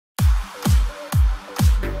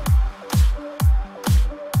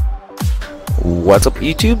What's up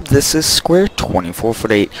YouTube? This is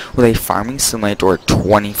Square2448 with a Farming Simulator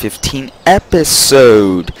 2015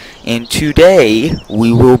 episode. And today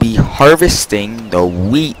we will be harvesting the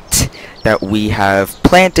wheat that we have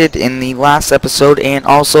planted in the last episode and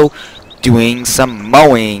also doing some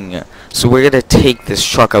mowing. So we're going to take this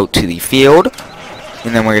truck out to the field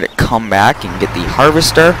and then we're going to come back and get the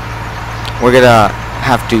harvester. We're going to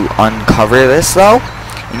have to uncover this though.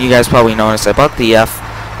 And you guys probably noticed I brought the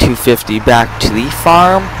F-250 back to the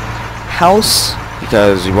farmhouse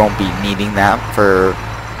because we won't be needing that for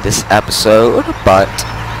this episode, but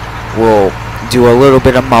we'll do a little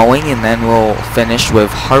bit of mowing and then we'll finish with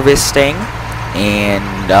harvesting,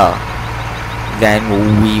 and then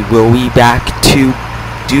we will be back to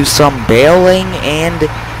do some baling and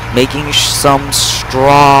making some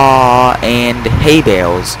straw and hay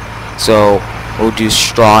bales. So we'll do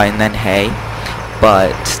straw and then hay.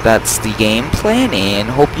 But that's the game plan, and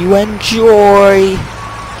hope you enjoy.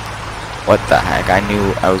 What the heck? I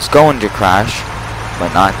knew I was going to crash,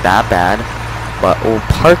 but not that bad. But we'll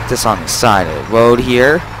park this on the side of the road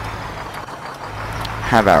here.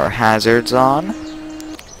 Have our hazards on.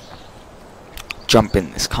 Jump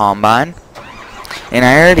in this combine. And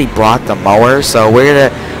I already brought the mower, so we're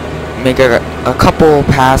gonna make a couple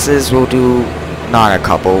passes. We'll do, not a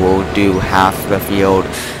couple, we'll do half the field.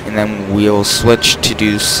 And then we'll switch to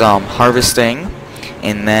do some harvesting,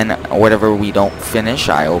 and then whatever we don't finish,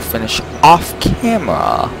 I'll finish off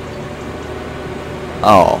camera.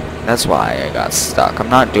 Oh, that's why I got stuck. I'm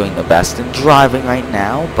not doing the best in driving right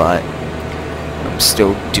now, but I'm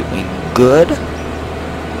still doing good.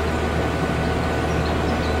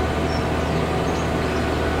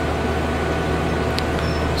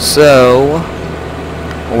 So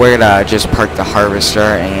we're gonna just park the harvester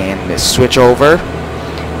and switch over.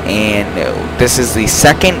 And this is the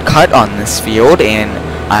second cut on this field, and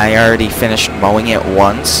I already finished mowing it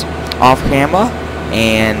once off camera,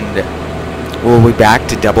 and we'll be back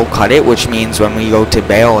to double cut it, which means when we go to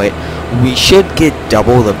bale it, we should get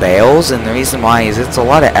double the bales. And the reason why is it's a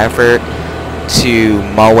lot of effort to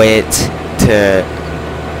mow it, to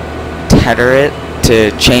tether it, to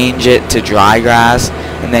change it to dry grass,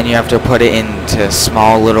 and then you have to put it into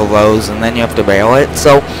small little rows, and then you have to bale it.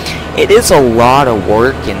 So it is a lot of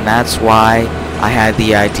work, and that's why I had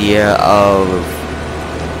the idea of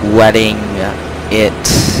letting it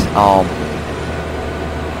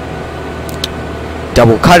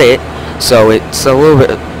double cut it, so it's a little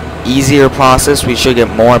bit easier process. We should get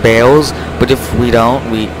more bales, but if we don't,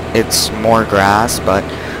 it's more grass, but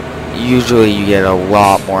usually you get a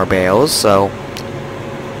lot more bales. So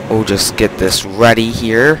we'll just get this ready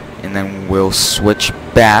here, and then we'll switch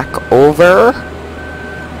back over.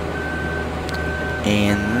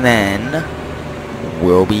 And then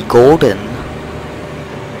we'll be golden.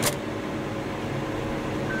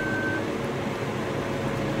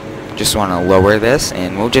 Just want to lower this,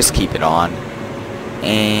 and we'll just keep it on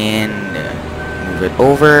and move it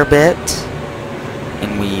over a bit.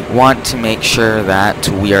 And we want to make sure that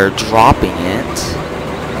we are dropping it.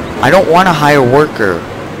 I don't want to hire a worker.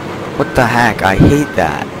 What the heck? I hate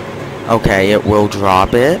that. Okay, it will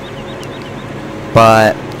drop it,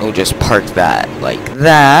 but we'll just park that like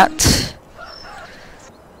that.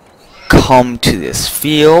 Come to this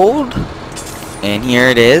field, and here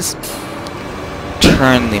it is.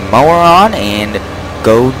 Turn the mower on and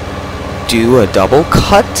go do a double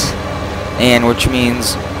cut, and which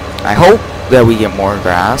means I hope that we get more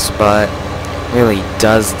grass, but really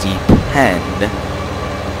does depend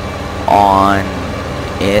on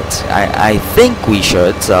it. I think we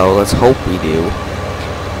should, so let's hope we do,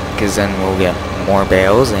 because then we'll get more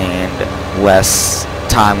bales and less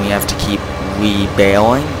time we have to keep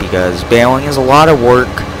re-baling, because baling is a lot of work,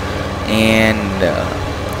 and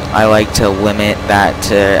I like to limit that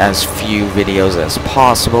to as few videos as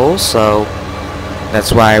possible. So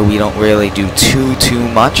that's why we don't really do too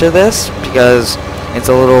much of this, because it's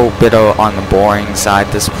a little bit on the boring side,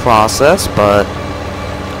 this process, but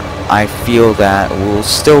I feel that we'll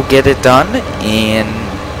still get it done and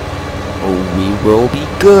we will be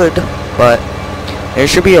good. But there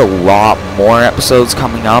should be a lot more episodes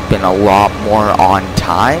coming up and a lot more on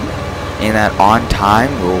time, and that on time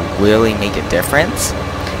will really make a difference,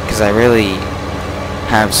 because I really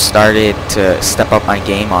have started to step up my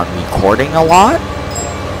game on recording a lot,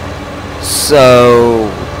 so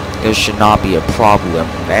there should not be a problem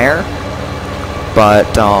there.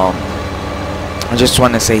 But I just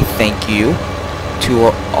want to say thank you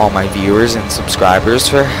to all my viewers and subscribers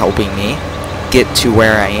for helping me get to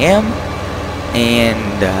where I am.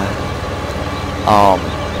 And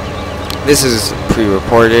this is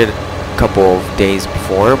pre-recorded a couple of days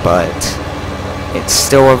before, but it's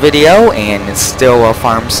still a video, and it's still a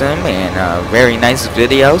farm sim, and a very nice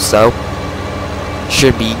video, so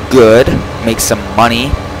should be good. Make some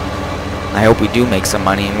money. I hope we do make some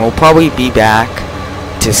money, and we'll probably be back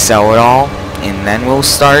to sell it all, and then we'll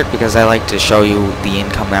start, because I like to show you the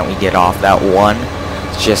income that we get off that one.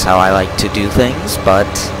 It's just how I like to do things. But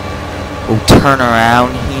we'll turn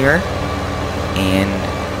around here, and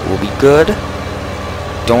we'll be good.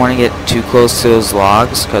 Don't want to get too close to those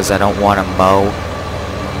logs, because I don't want to mow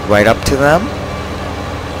right up to them.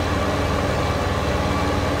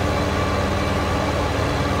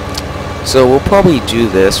 So we'll probably do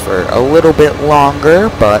this for a little bit longer,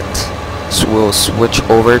 but so we'll switch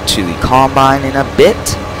over to the combine in a bit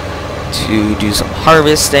to do some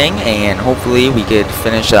harvesting, and hopefully we could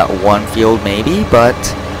finish that one field maybe. But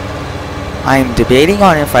I'm debating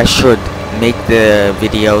on if I should make the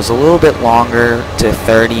videos a little bit longer to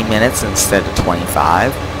 30 minutes instead of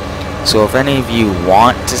 25. So if any of you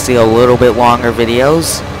want to see a little bit longer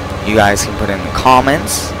videos, you guys can put in the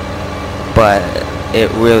comments, but it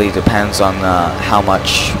really depends on how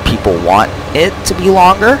much people want it to be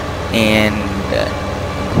longer, and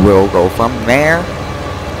we'll go from there.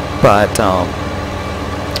 But I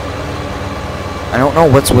don't know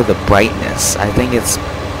what's with the brightness. I think it's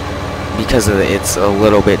because it's a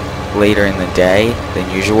little bit later in the day than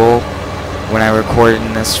usual when I record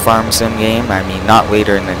in this farm sim game. I mean, not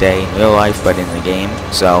later in the day in real life, but in the game.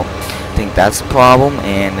 So I think that's the problem,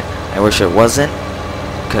 and I wish it wasn't,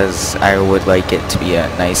 because I would like it to be a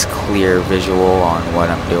nice clear visual on what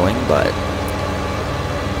I'm doing. But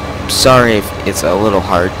I'm sorry if it's a little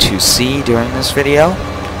hard to see during this video,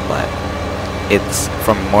 but it's,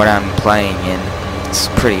 from what I'm playing in, it's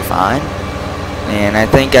pretty fine. And I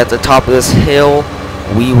think at the top of this hill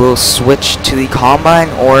we will switch to the combine,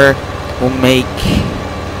 or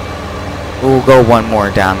we'll go one more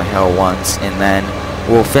down the hill once, and then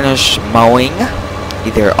we'll finish mowing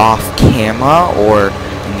either off camera or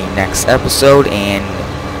in the next episode, and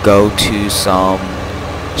go to some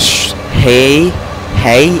hay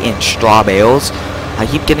and straw bales. I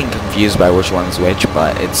keep getting confused by which one's which,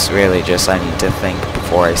 but it's really just I need to think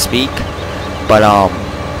before I speak. But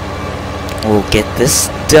we'll get this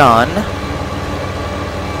done,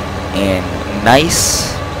 and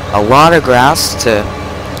nice, a lot of grass to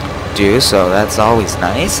do, so that's always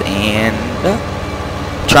nice. And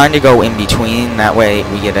trying to go in between, that way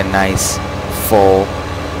we get a nice full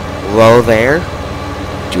row there.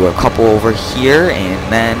 Do a couple over here,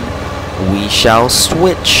 and then we shall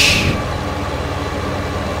switch.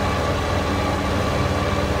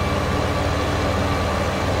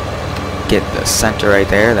 Get the center right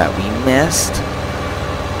there that we missed.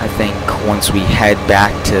 I think once we head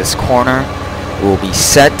back to this corner, we'll be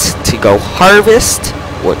set to go harvest,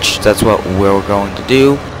 which that's what we're going to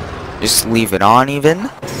do. Just leave it on even,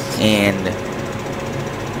 and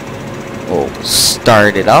we'll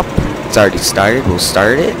start it up. It's already started. We'll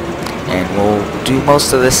start it, and we'll do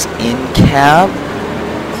most of this in cab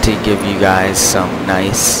to give you guys some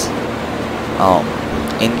nice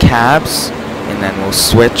in cabs, and then we'll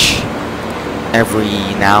switch every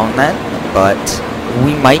now and then. But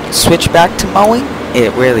we might switch back to mowing.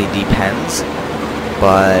 It really depends,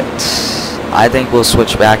 but I think we'll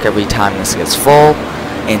switch back every time this gets full,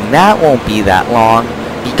 and that won't be that long,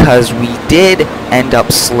 because we did end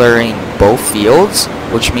up slurring both fields,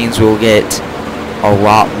 which means we'll get a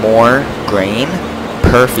lot more grain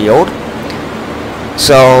per field.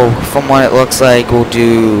 So from what it looks like, we'll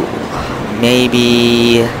do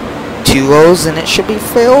maybe 2 rows and it should be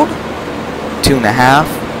filled,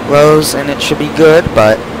 2.5 rows and it should be good.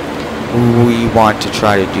 But we want to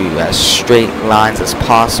try to do as straight lines as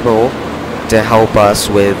possible to help us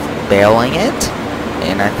with baling it,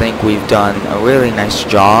 and I think we've done a really nice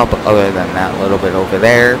job, other than that little bit over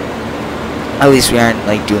there. At least we aren't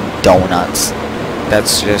like doing donuts.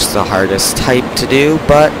 That's just the hardest type to do,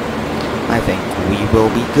 but I think we will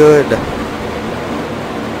be good.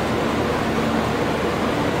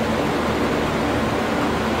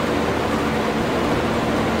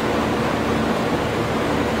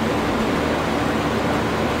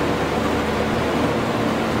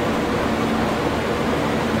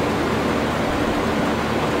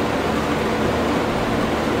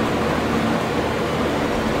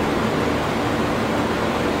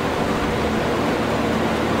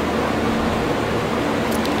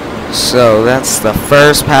 So that's the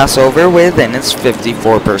first pass over with, and it's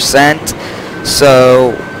 54%.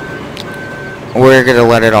 So we're gonna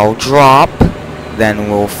let it all drop, then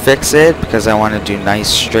we'll fix it, because I want to do nice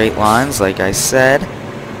straight lines like I said.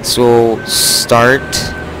 So we'll start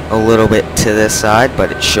a little bit to this side,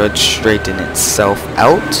 but it should straighten itself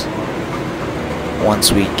out.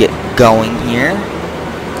 once we get going here.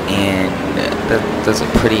 And that's a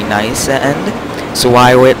pretty nice end. So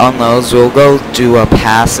while it unloads, we'll go do a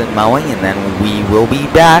pass and mowing, and then we will be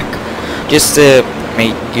back just to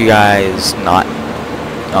make you guys not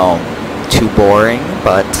too boring,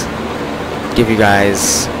 but give you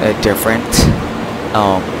guys a different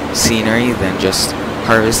scenery than just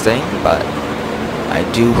harvesting. But I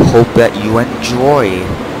do hope that you enjoy.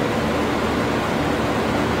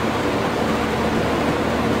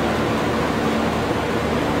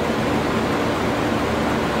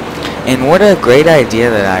 And what a great idea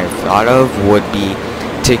that I thought of would be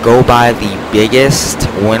to go buy the biggest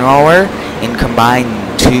windrower and combine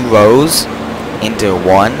 2 rows into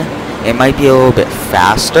one. It might be a little bit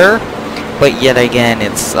faster, but yet again,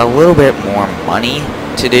 it's a little bit more money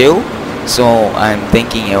to do. So I'm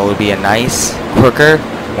thinking it would be a nice, quicker,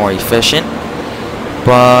 more efficient.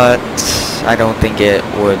 But I don't think it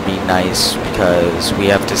would be nice because we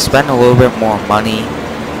have to spend a little bit more money,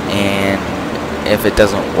 and if it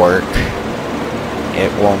doesn't work,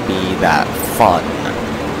 it won't be that fun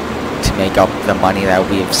to make up the money that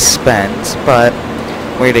we've spent. But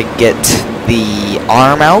we're going to get the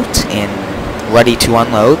arm out and ready to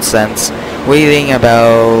unload, since waiting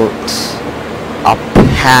about a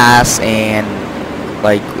pass and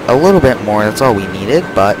like a little bit more, that's all we needed.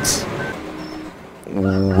 But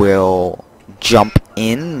we'll jump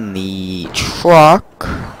in the truck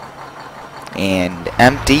and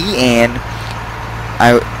empty, and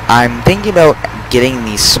I'm thinking about getting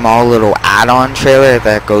the small little add-on trailer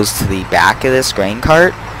that goes to the back of this grain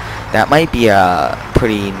cart. That might be a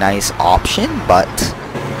pretty nice option, but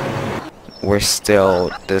we're still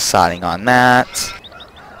deciding on that.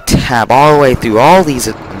 Tab all the way through all these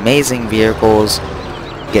amazing vehicles,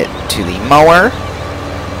 get to the mower,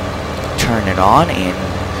 turn it on, and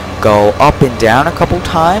go up and down a couple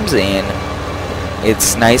times. And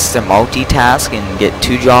it's nice to multitask and get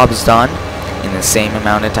 2 jobs done in the same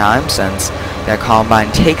amount of time, since that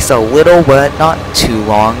combine takes a little but not too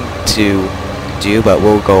long to do. But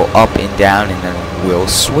we'll go up and down, and then we'll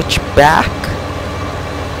switch back,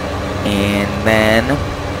 and then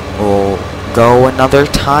we'll go another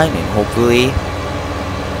time and hopefully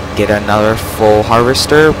get another full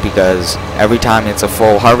harvester, because every time it's a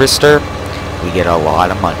full harvester we get a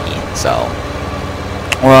lot of money. So,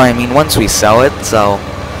 well, I mean, once we sell it, so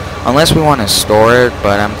unless we want to store it,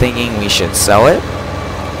 but I'm thinking we should sell it,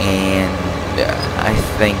 and I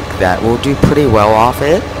think that we'll do pretty well off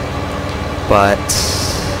it. But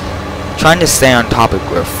trying to stay on topic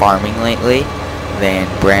with farming lately than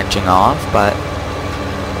branching off. But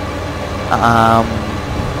I'm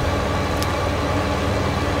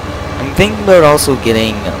thinking about also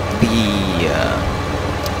getting the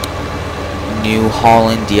New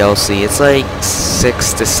Holland DLC. It's like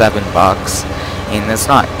 $6 to $7, and that's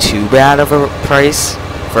not too bad of a price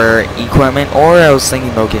for equipment. Or I was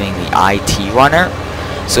thinking about getting the IT runner,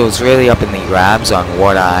 so it's really up in the grabs on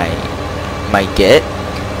what I might get.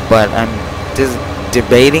 But I'm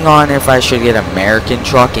debating on if I should get American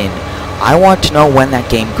Truck, and I want to know when that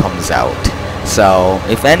game comes out. So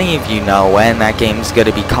if any of you know when that game's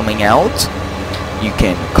gonna be coming out, you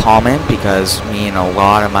can comment, because me and a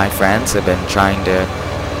lot of my friends have been trying to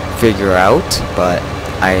figure out, but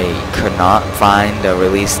I could not find a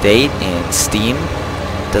release date in Steam.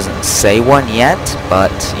 Doesn't say one yet,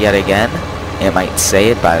 but yet again, it might say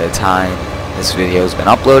it by the time this video has been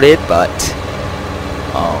uploaded. But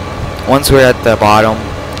once we're at the bottom,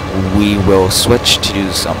 we will switch to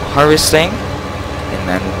do some harvesting, and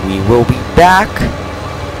then we will be back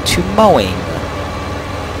to mowing.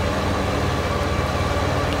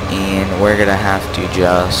 And we're gonna have to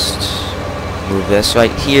just move this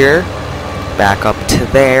right here back up to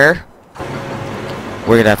there.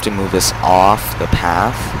 We're gonna have to move this off the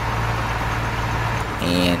path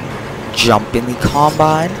and jump in the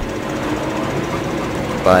combine.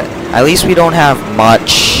 But at least we don't have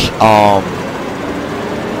much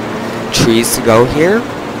trees to go here.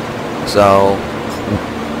 So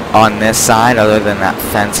on this side, other than that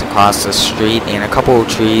fence across the street and a couple of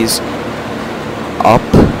trees up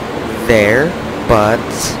there, but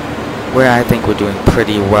where I think we're doing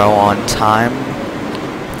pretty well on time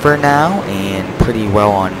for now, and pretty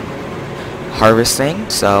well on harvesting.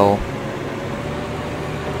 So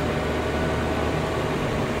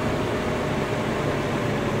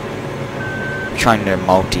trying to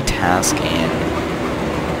multitask, and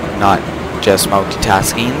not just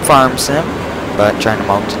multitasking in Farm Sim, but trying to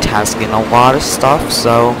multitask in a lot of stuff.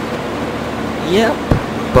 So yep,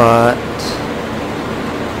 but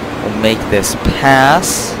we'll make this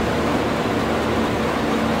pass,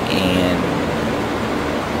 and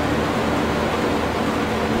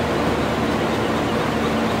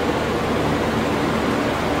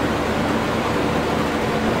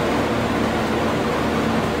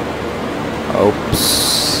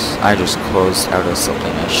Oops, I just closed out of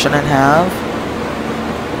something I shouldn't have.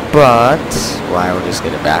 But, well, I will just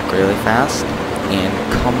get it back really fast and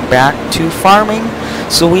come back to farming.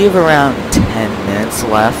 So we have around 10 minutes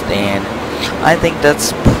left, and I think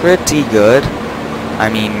that's pretty good. I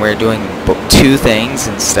mean, we're doing 2 things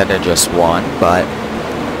instead of just 1, but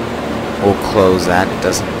we'll close that. It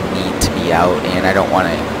doesn't need to be out, and I don't want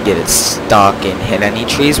to get it stuck and hit any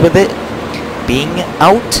trees with it being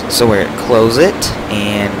out. So we're going to close it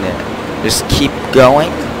and just keep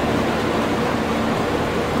going.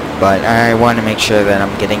 But I want to make sure that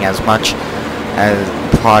I'm getting as much as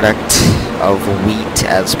product of wheat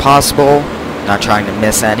as possible. Not trying to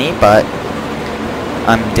miss any, but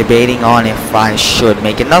I'm debating on if I should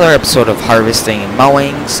make another episode of harvesting and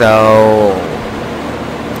mowing, so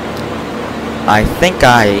I think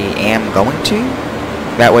I am going to.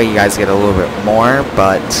 That way you guys get a little bit more,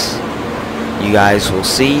 but you guys will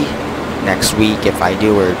see next week if I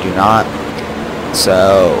do or do not.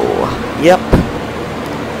 So, yep.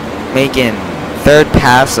 Making 3rd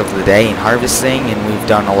pass of the day in harvesting, and we've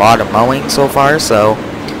done a lot of mowing so far, so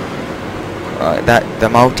that the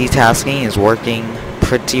multitasking is working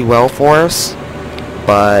pretty well for us.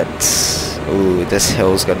 But ooh, this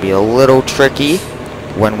hill is gonna be a little tricky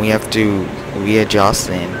when we have to readjust,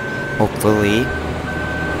 and hopefully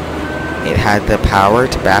it had the power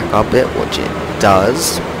to back up it, which it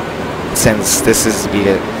does, since this is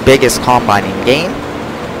the biggest combine in game.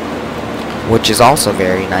 Which is also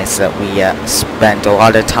very nice that we spent a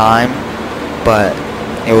lot of time, but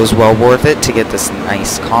it was well worth it to get this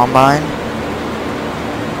nice combine.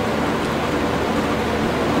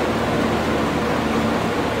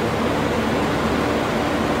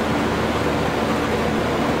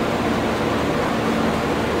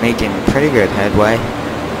 Making pretty good headway.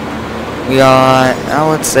 We got, I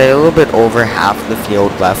would say, a little bit over half the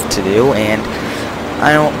field left to do, and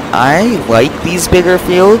I like these bigger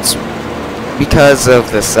fields because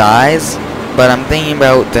of the size, but I'm thinking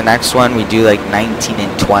about the next one. We do like 19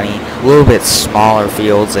 and 20, a little bit smaller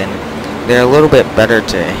fields, and they're a little bit better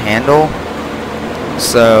to handle.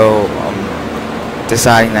 So I'm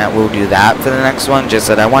deciding that we'll do that for the next one, just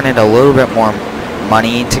that I wanted a little bit more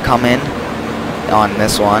money to come in on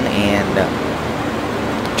this one and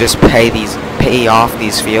just pay off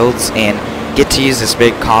these fields and get to use this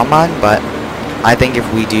big combine. But I think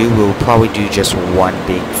if we do, we'll probably do just one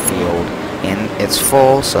big field. And it's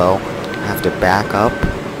full, so I have to back up,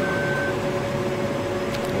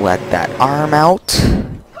 let that arm out,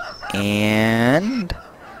 and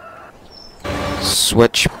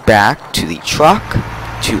switch back to the truck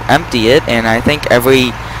to empty it. And I think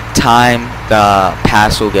every time the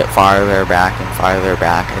pass will get farther back and farther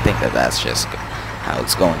back. I think that's just how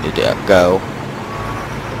it's going to go.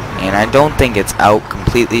 And I don't think it's out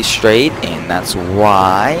completely straight, and that's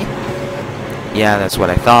why, yeah, that's what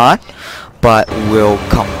I thought. But we'll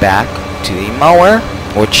come back to the mower,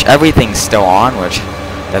 which everything's still on, which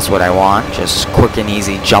that's what I want. Just quick and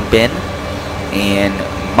easy jump in and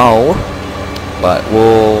mow. But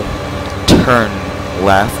we'll turn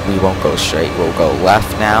left. We won't go straight. We'll go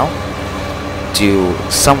left now. Do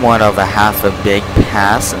somewhat of a half a big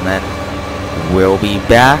pass, and then we'll be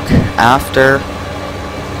back after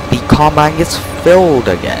the combine gets filled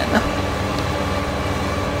again.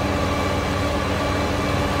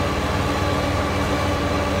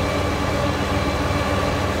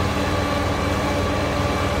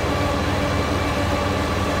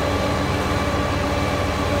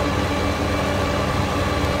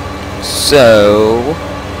 So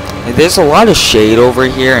there's a lot of shade over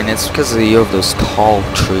here, and it's because of those tall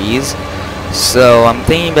trees. So I'm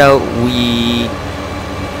thinking about we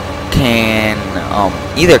can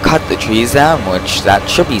either cut the trees down, which that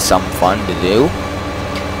should be some fun to do,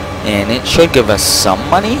 and it should give us some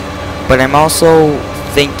money. But I'm also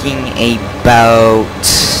thinking about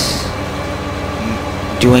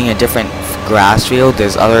doing a different grass field.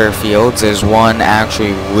 There's other fields. There's one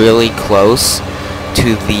actually really close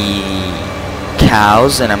to the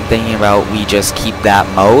cows, and I'm thinking about we just keep that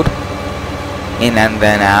mowed, and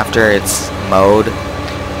then after it's mowed,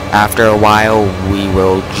 after a while we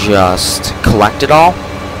will just collect it all.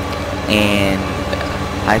 And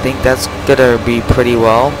I think that's gonna be pretty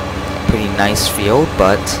nice field.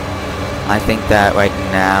 But I think that right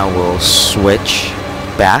now we'll switch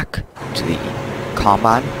back to the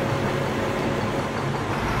combine.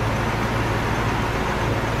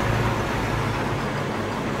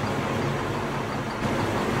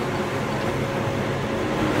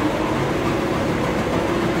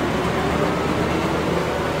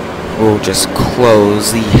 We'll just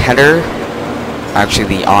close the header,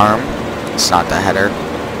 actually the arm, it's not the header.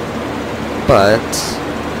 but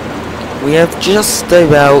we have just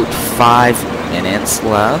about 5 minutes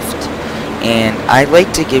left, and I'd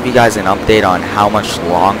like to give you guys an update on how much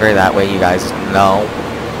longer, that way you guys know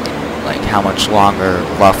like how much longer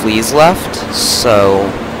roughly is left. So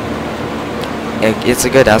it's a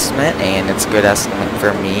good estimate, and it's a good estimate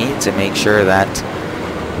for me to make sure that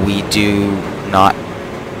we do not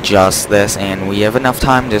just this, and we have enough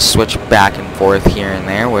time to switch back and forth here and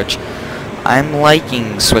there, which I'm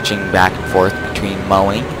liking switching back and forth between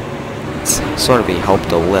mowing. It's sort of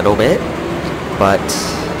helped a little bit, but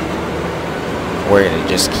we're gonna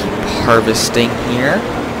just keep harvesting here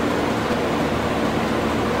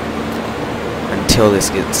until this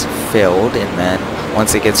gets filled, and then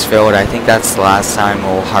once it gets filled, I think that's the last time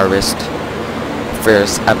we'll harvest for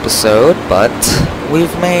this episode. But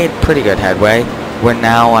we've made pretty good headway.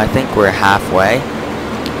 I think we're halfway.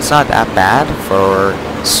 It's not that bad for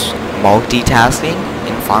multitasking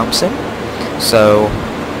in Farm Sim. So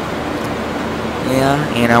yeah,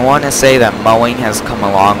 and I want to say that mowing has come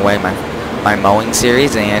a long way, my mowing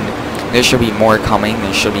series, and there should be more coming.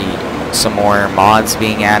 There should be some more mods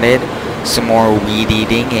being added, some more weed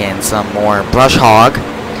eating, and some more brush hog.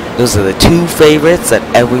 Those are the two favorites that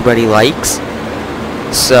everybody likes.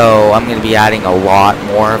 So I'm going to be adding a lot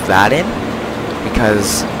more of that in,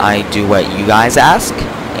 because I do what you guys ask,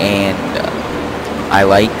 and I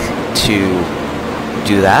like to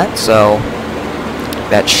do that. So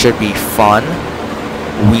that should be fun.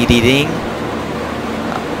 Weed eating.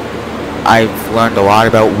 I've learned a lot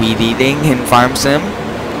about weed eating in Farm Sim.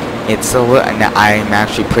 And I'm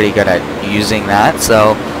actually pretty good at using that,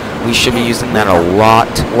 so we should be using that a lot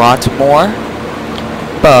more.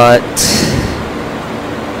 But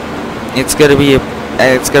it's gonna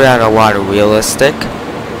add a lot of realistic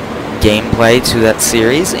gameplay to that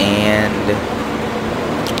series, and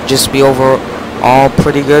just be overall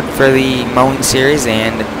pretty good for the mowing series.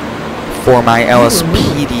 And for my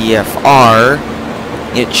LSPDFR,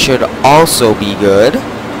 it should also be good.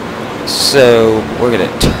 So we're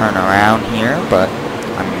gonna turn around here, but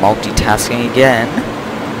I'm multitasking again.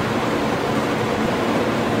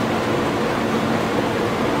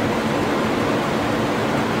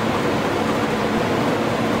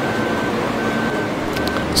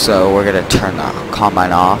 So we're gonna turn the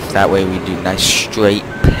combine off, that way we do nice straight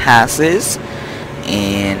passes,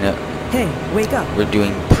 and hey, wake up. We're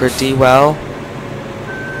doing pretty well.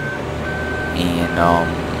 And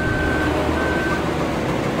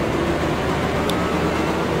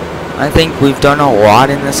I think we've done a lot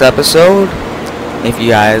in this episode. If you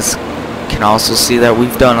guys can also see that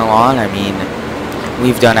we've done a lot. I mean,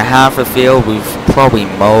 we've done a half a field. We've probably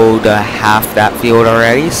mowed half that field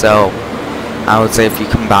already. So I would say if you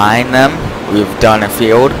combine them, we've done a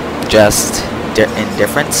field, just in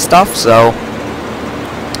different stuff. So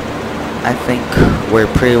I think we're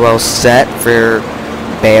pretty well set for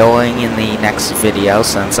baling in the next video,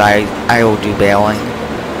 since I will do baling.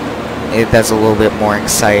 That's a little bit more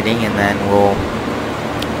exciting, and then we'll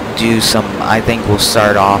do some, I think we'll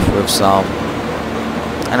start off with some,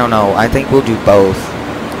 I don't know, I think we'll do both.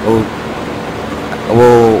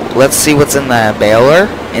 Let's see what's in the baler,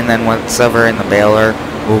 and then whatever in the baler,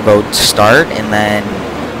 we'll go start, and then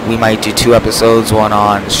we might do 2 episodes, one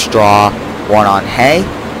on straw, one on hay.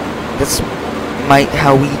 That's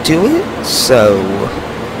how we do it. So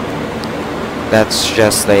that's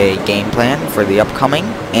just a game plan for the upcoming,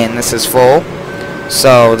 and this is full.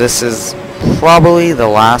 So this is probably the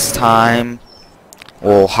last time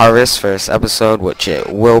we'll harvest for this episode, which it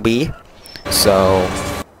will be. So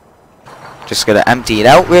just gonna empty it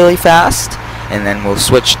out really fast, and then we'll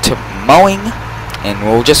switch to mowing, and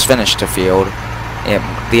we'll just finish the field.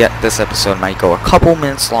 This episode might go a couple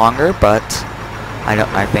minutes longer, but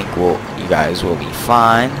I think you guys will be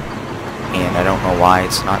fine, and I don't know why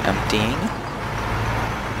it's not emptying.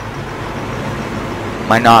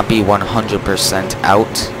 Might not be 100%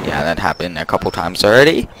 out. Yeah, that happened a couple times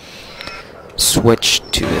already. Switch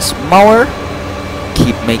to this mower.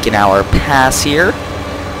 Keep making our pass here,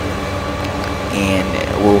 and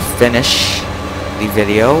we'll finish the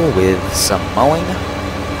video with some mowing.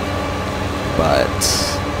 But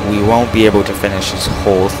we won't be able to finish this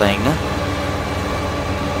whole thing.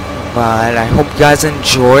 But I hope you guys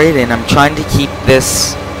enjoyed, and I'm trying to keep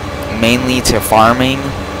this mainly to farming,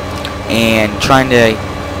 and trying to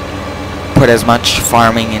put as much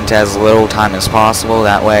farming into as little time as possible.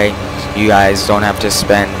 That way you guys don't have to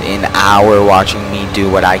spend an hour watching me do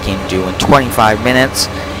what I can do in 25 minutes.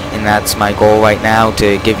 And that's my goal right now,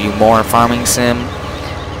 to give you more farming sim,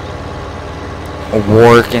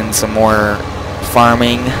 work in some more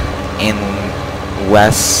farming in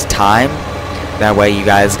less time. That way you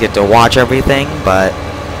guys get to watch everything, but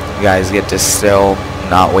you guys get to still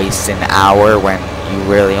not waste an hour when you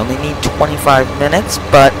really only need 25 minutes.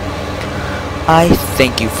 But I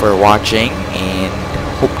thank you for watching and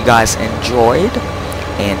hope you guys enjoyed.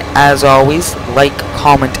 And as always, like,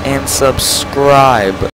 comment, and subscribe.